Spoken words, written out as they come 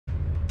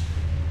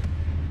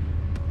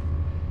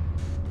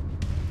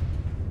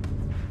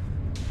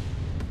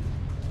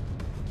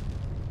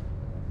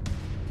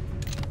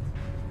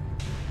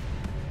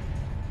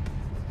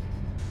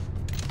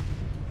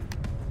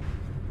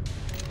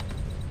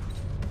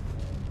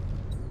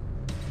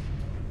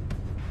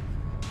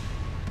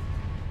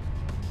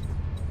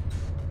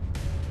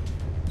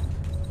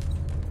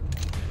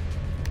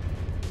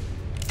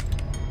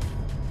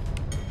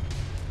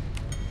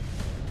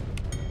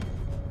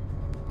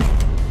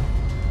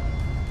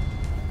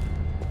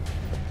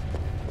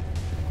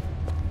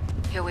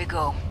we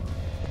go.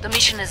 The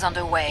mission is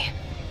underway.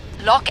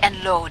 Lock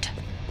and load.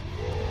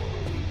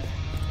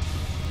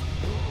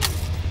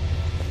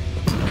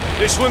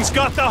 This one's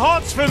got the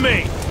hots for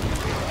me!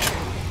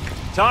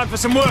 Time for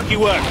some worky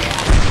work.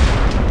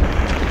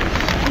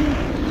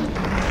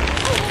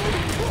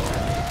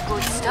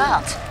 Good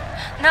start.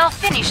 Now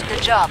finish the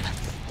job.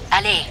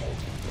 Allez.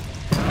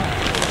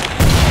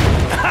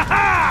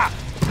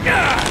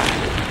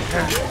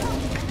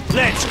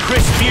 Let's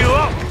crisp you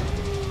up!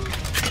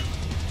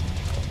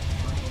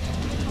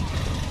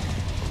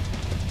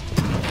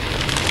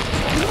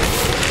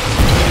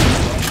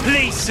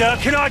 Please, sir,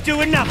 can I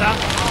do another?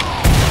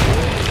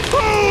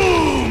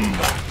 Boom!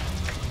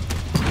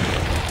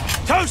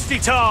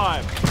 Toasty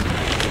time!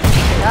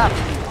 Pick it up.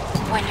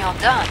 When you're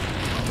done,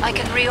 I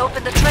can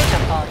reopen the traitor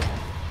pod.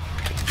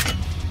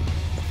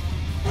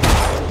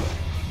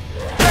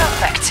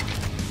 Perfect.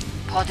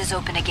 Pod is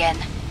open again.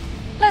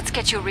 Let's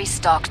get you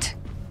restocked.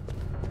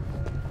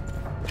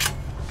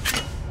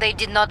 They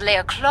did not lay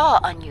a claw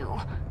on you.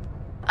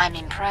 I'm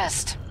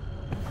impressed.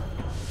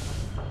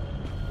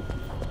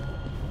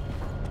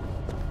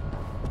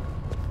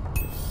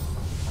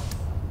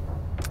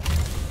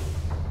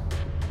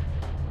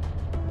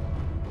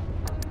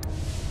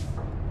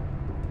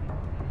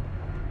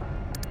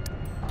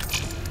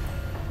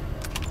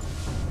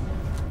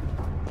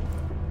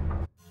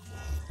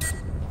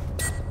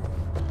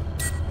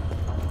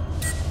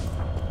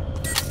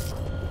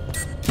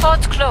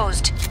 Pod's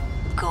closed.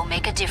 Go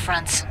make a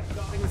difference.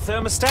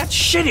 Thermostat?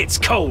 Shit, it's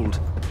cold!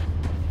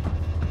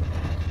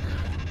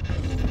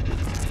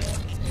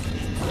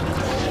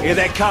 Here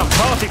they come,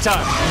 party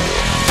time!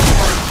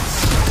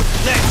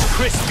 Let's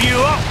crisp you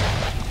up!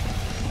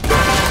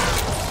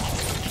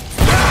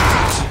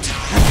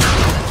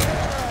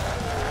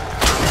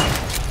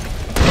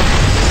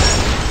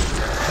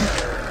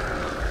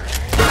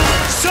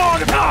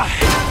 Sword of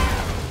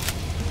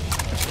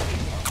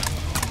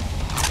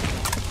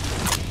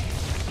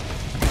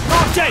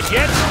Not dead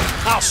yet!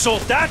 I'll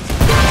sort that!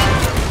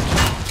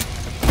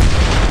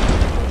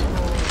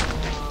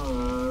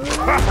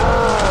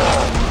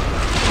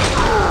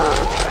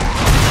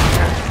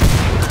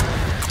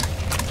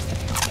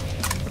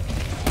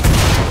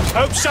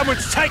 Hope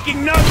someone's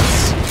taking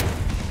notes!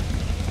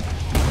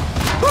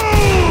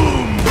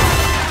 Boom!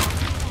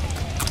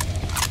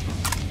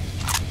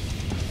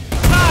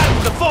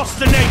 And the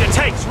Bostinator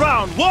takes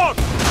round one!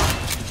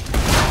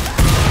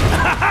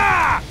 Ha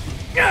ha!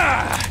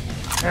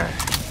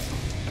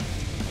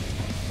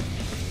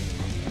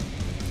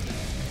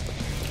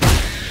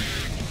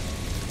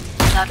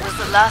 That was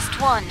the last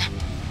one.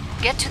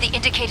 Get to the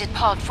indicated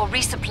pod for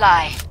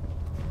resupply.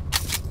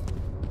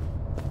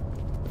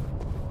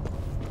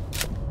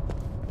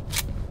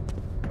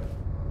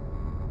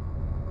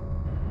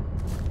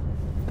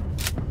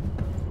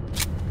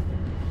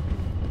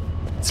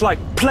 It's like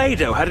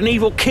Play-Doh had an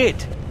evil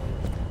kid.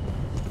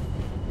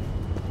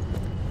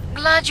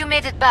 Glad you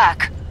made it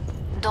back.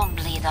 Don't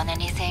bleed on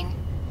anything.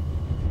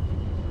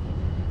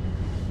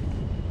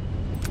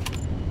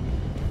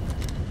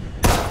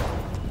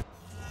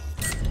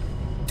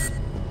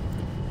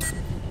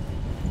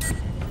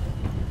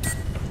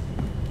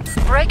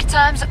 Break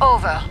time's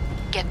over.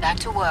 Get back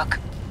to work.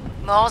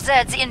 More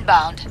Zeds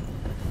inbound.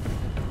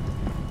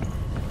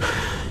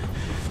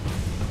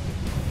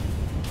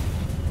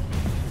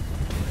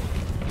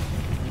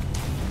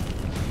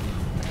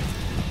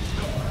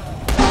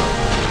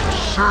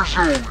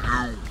 Sizzle, you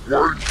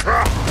wake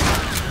up!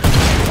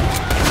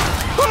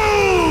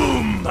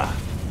 Boom!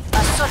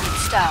 A solid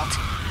start,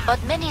 but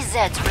many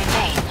Zeds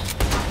remain.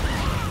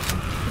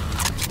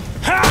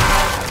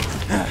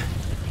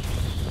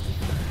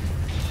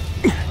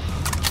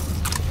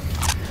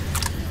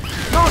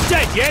 Not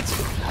dead yet!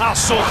 I'll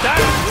sort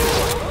that!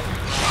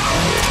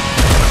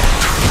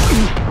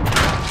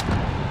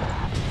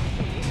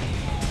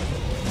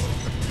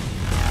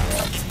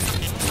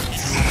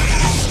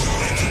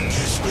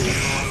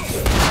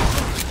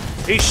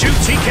 He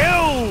shoots, he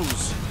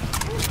kills!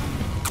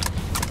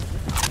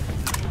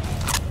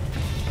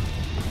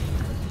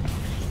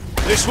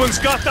 This one's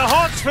got the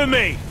hots for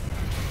me!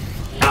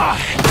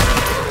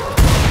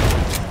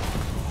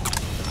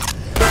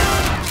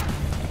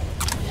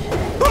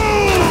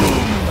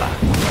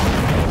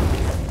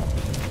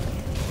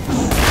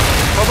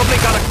 Probably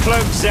got a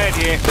clone Zed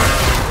here.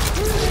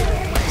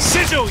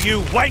 Sizzle,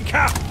 you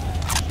wanker!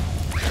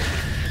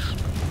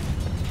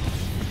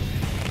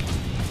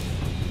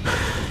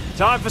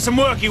 Time for some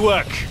worky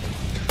work.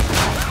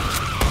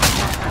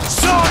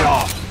 Sword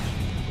off!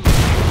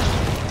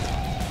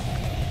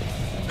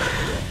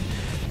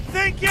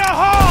 Think you're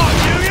hard,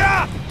 do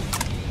ya?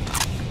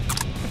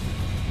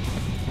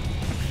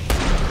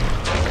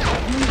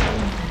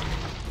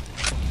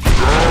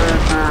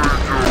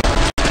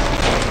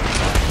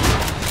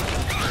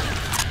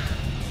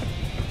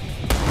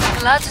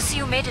 Glad to see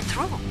you made it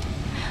through.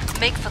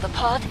 Make for the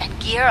pod and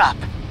gear up.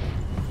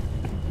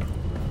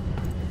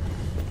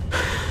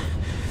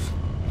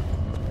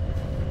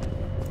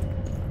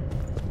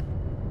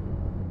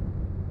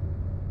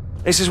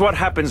 This is what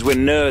happens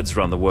when nerds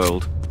run the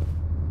world.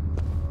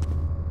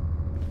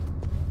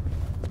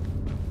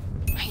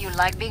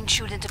 like being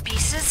chewed into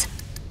pieces?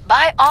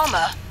 Buy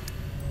armor.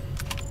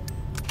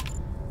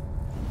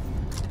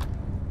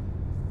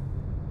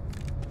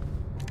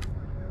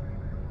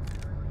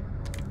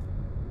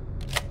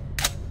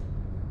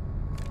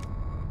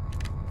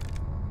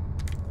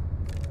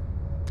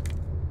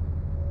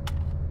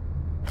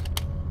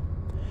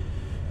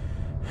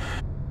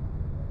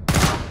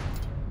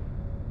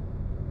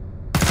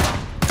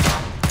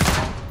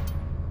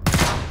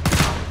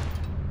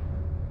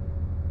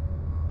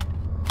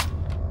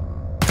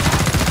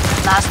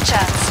 Last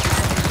chance.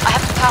 I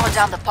have to power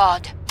down the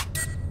pod.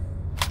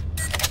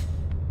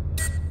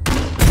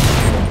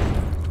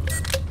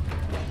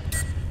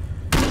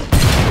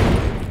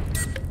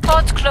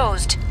 Pod's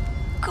closed.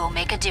 Go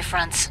make a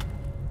difference.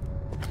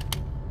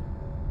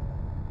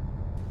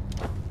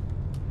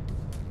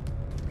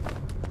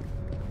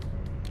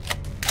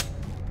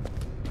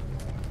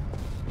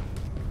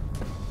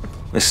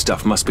 This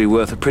stuff must be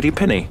worth a pretty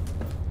penny.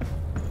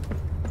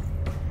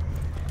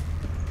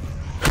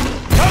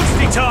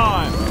 Toasty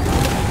time!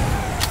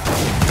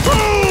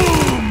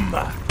 Boom!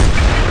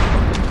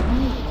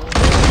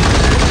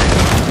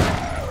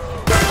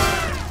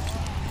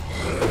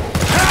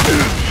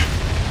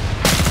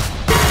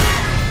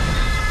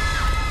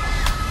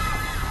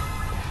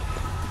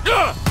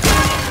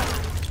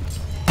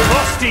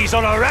 Bosty's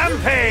on a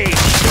rampage!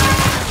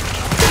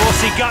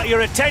 Bossy got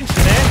your attention,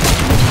 eh?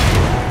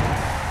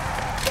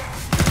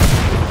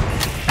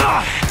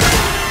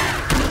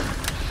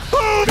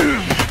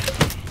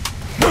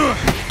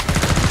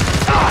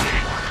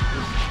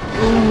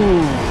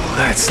 Ooh,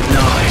 that's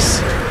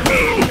nice.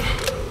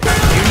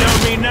 You know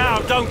me now,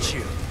 don't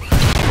you?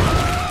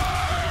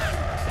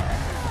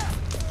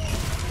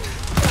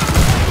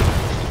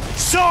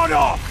 Sword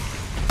off!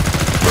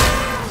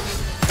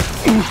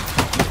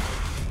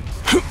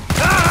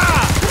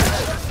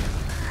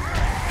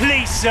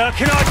 Please, sir,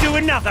 can I do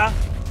another?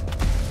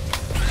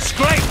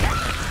 Scrape!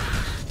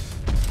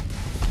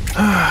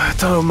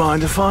 Don't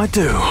mind if I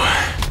do.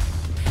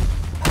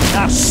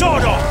 Now,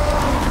 sword off!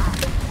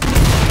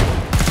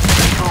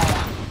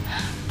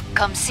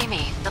 Come see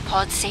me. The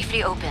pod's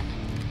safely open.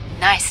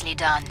 Nicely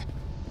done.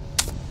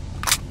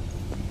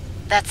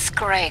 That's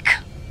Craig.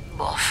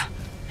 Boof.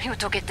 You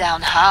took it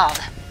down hard.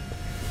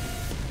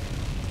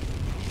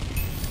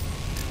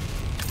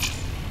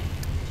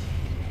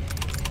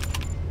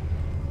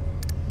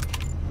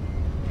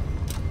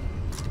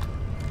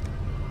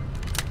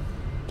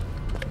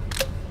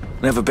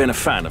 Never been a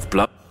fan of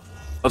blood.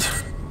 All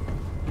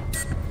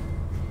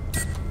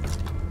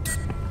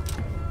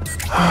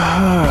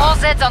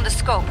Zeds on the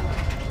scope.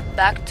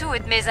 Back to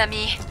it, mes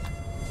amis.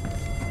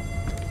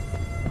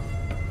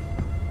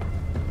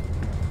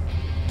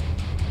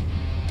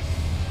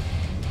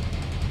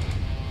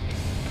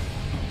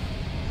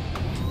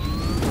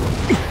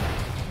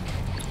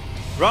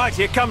 Right,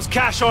 here comes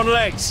cash on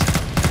legs.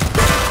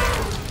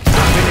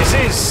 Happiness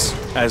is,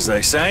 as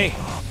they say.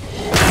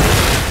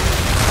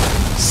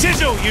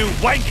 Sizzle, you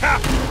wanker!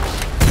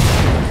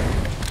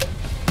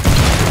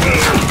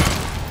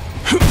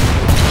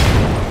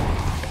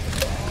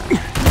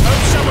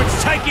 Hope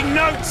someone's taking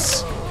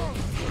notes!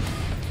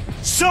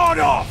 Sword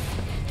off!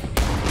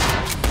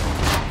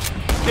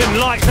 Didn't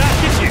like that,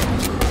 did you?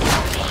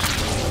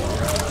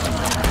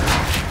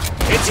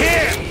 It's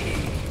here!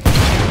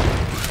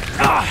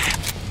 Ah!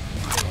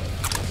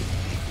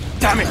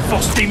 Damn it,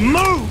 Frosty,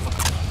 move!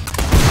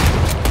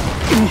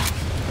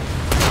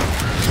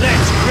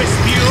 Let's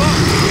crisp you up!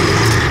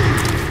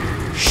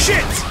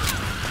 Shit!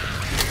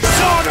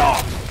 Sword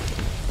off!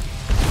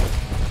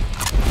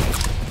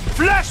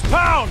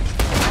 Fleshpound!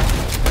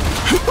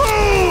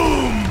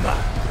 Boom!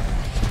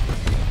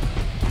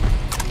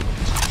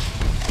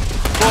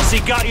 Bossy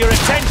got your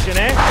attention,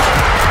 eh?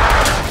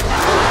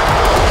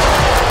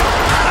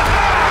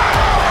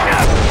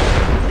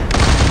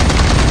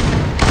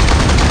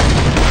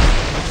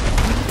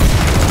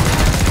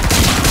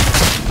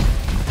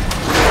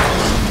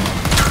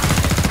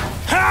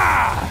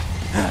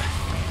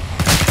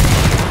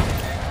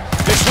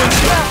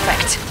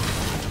 Perfect.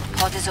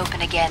 Pod is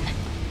open again.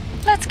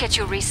 Let's get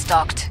you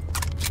restocked.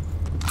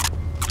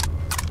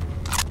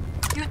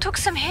 You took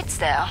some hits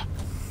there.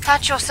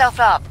 Patch yourself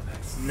up.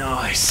 That's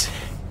nice.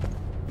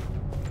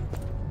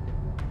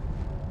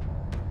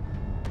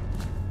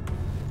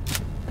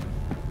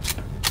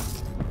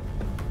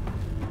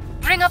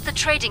 Bring up the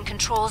trading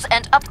controls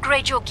and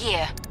upgrade your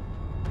gear.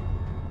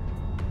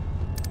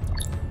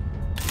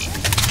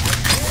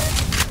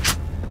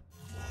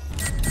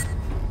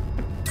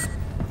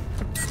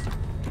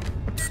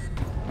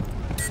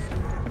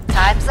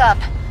 Time's up.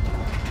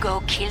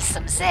 Go kill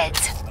some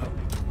Zeds.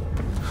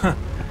 Huh.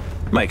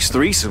 Makes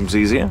threesomes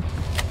easier.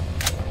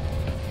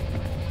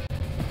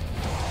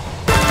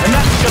 And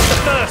that's just the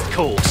first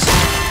course.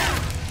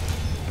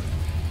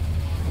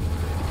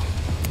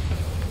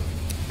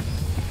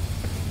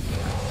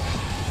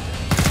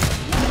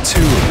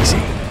 Too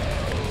easy.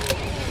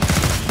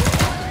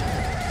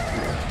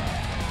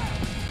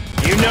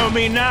 You know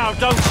me now,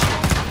 don't you?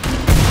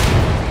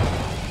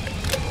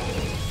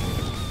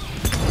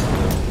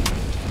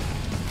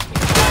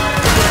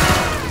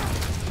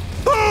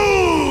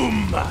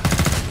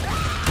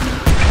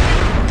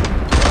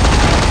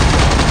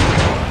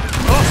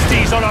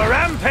 Firebug's on a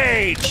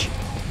rampage!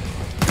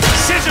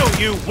 Sizzle,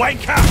 you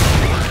wanker!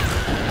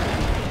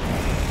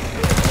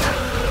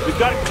 We've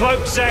got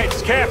cloaked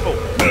Zeds, careful!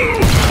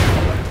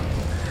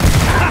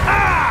 Ha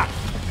ha!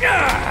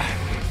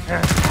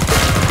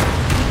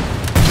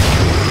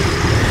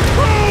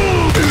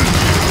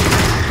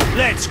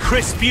 Let's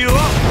crisp you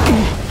up!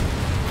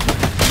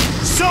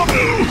 Stop!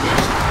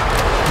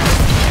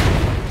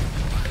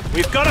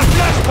 We've got a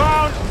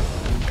Fleshpound!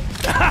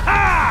 Ha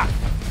ha!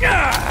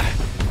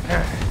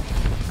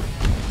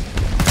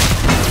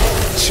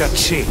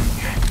 Cha-ching!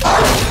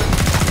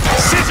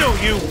 Sizzle,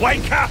 you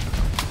wanker!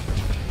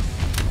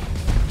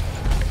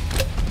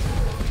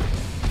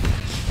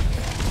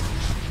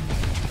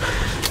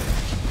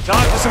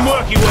 Time for some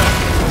worky work!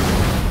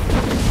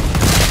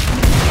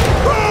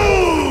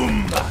 Boom!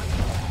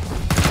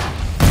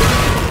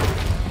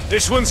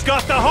 This one's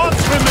got the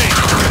hots for me!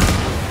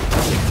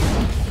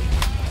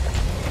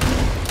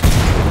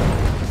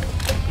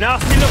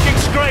 Nasty looking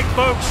scrape,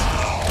 folks!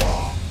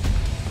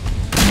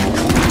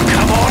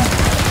 Come on!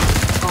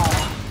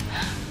 Oh.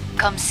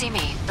 Come see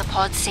me. The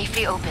pod's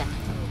safely open.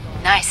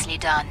 Nicely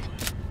done.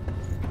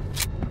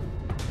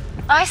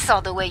 I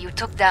saw the way you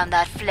took down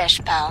that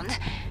Fleshpound.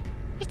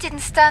 It didn't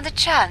stand a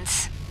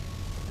chance.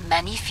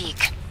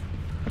 Magnifique.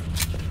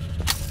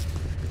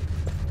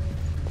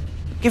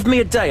 Give me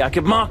a day, I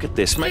could market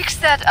this, mate. Fix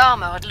that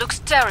armor, it looks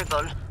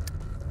terrible.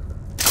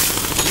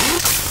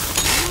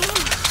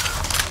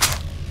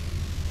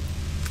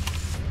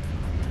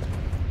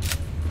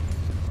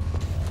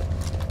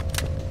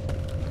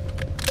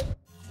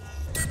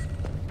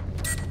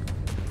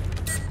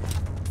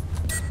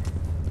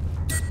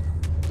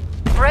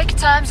 Break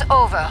time's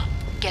over.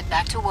 Get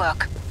back to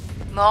work.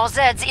 More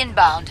Zeds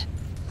inbound.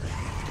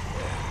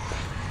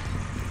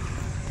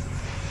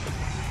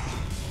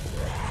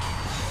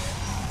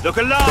 Look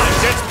alive!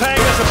 Zed's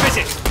paying us a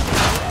visit!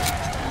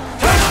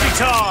 Toasty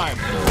time!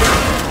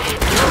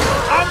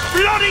 I'm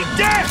bloody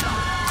dead!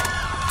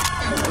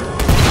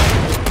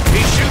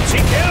 He shoots,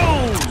 he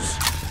kills!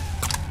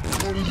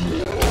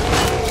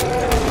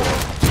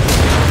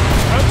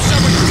 Hope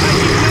someone's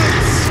taking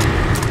notes!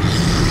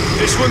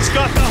 This one's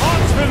got the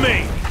hots for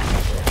me!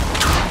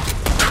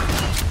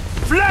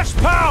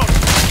 Fleshpound!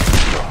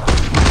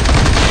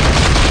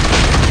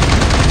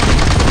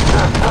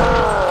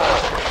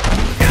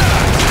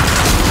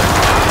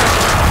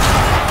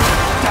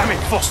 Damn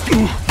it, Foster!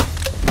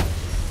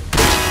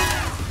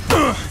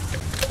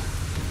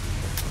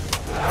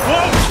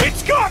 Whoa!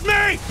 It's got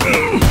me!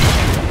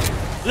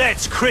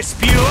 Let's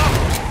crisp you up!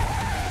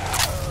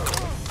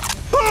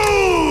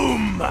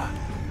 Boom!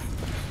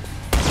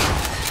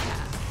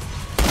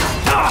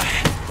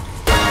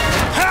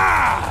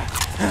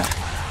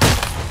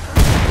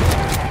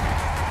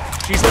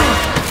 She's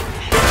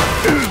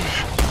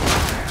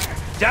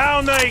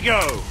down they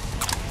go!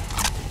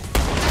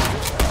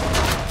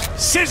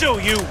 Sizzle,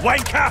 you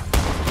wanker!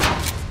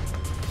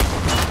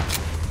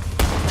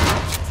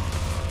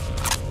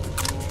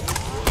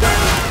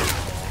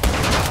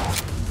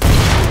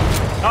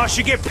 I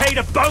should get paid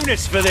a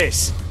bonus for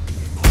this!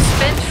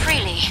 Spend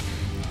freely.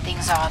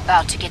 Things are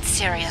about to get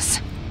serious.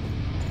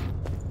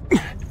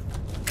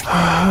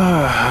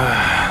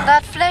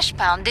 That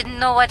Fleshpound didn't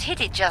know what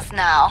hit it just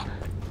now.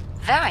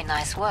 Very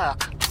nice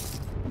work.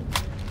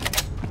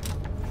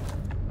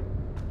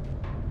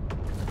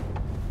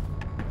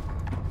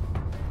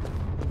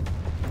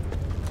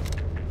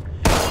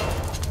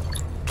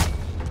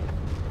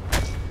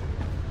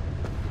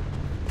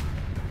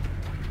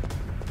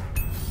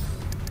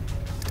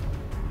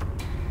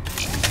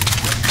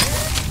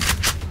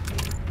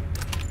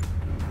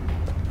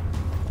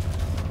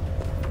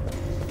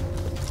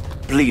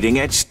 Bleeding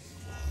edge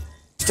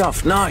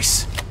stuff,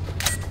 nice.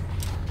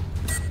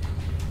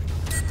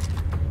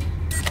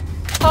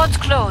 Pod's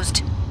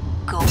closed.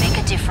 Go make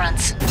a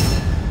difference.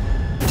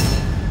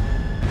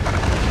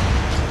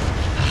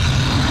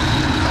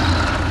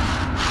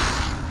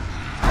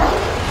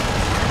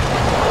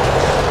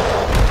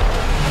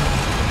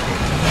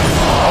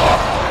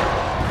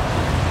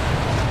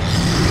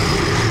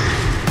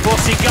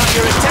 Bossy got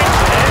your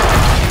attention, eh?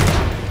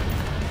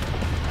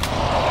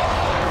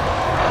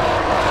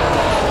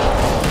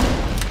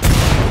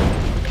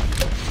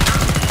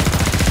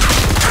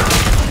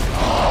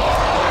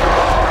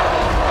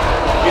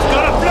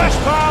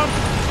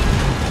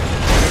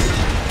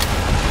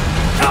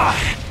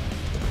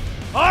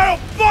 I'll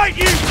bite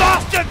you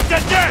bastards to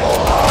death!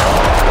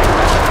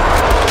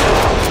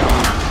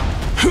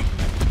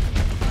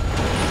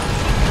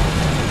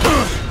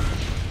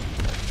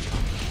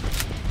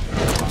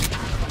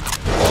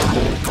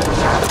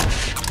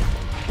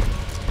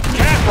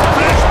 Careful,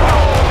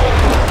 Fleshpound!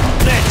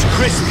 Let's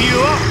crisp you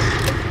up!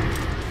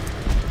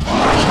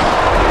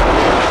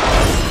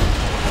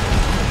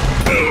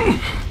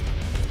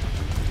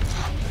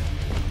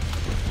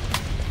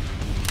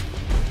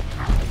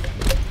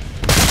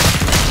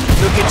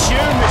 Look at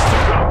you, Mr.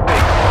 Grumpy!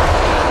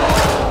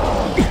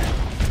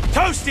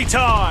 Toasty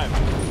time!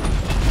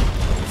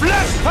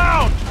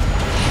 Fleshpound!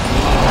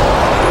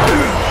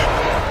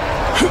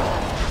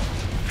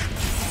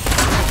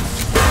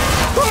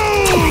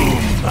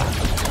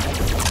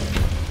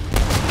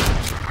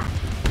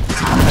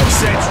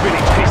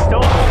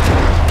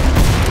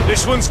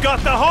 This one's got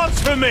the hots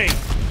for me!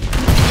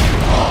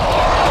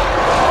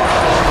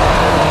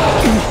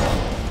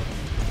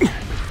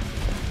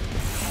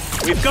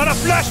 We've got a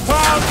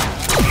Fleshpound!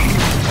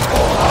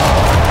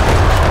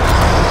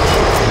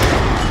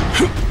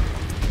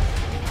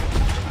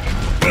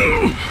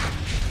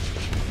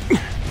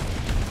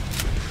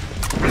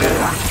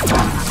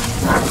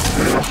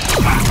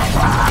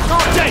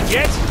 Not dead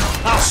yet!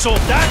 I'll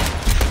sort that!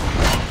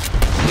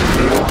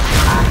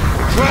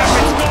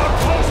 Traffic's gone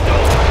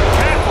postal!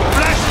 Careful,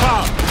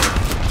 Fleshpound!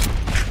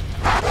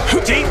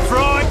 Deep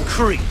fried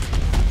creep!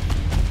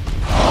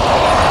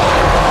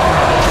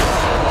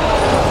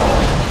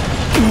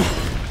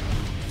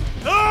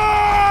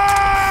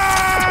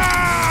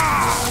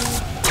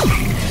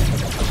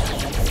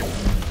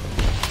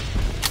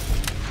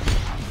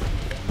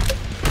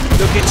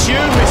 Look at you,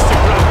 Mr.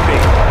 Grumpy!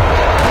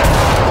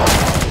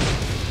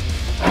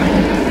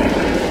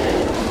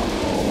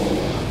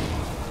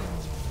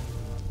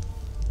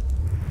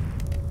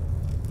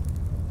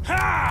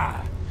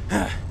 Ha!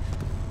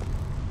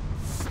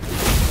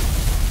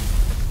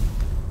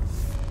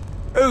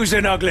 Who's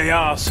an ugly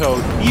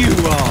arsehole? You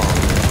are!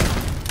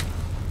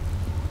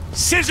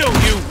 Sizzle,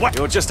 you what?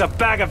 You're just a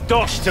bag of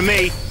dosh to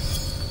me!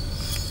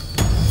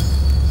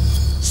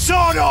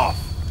 Sod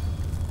off!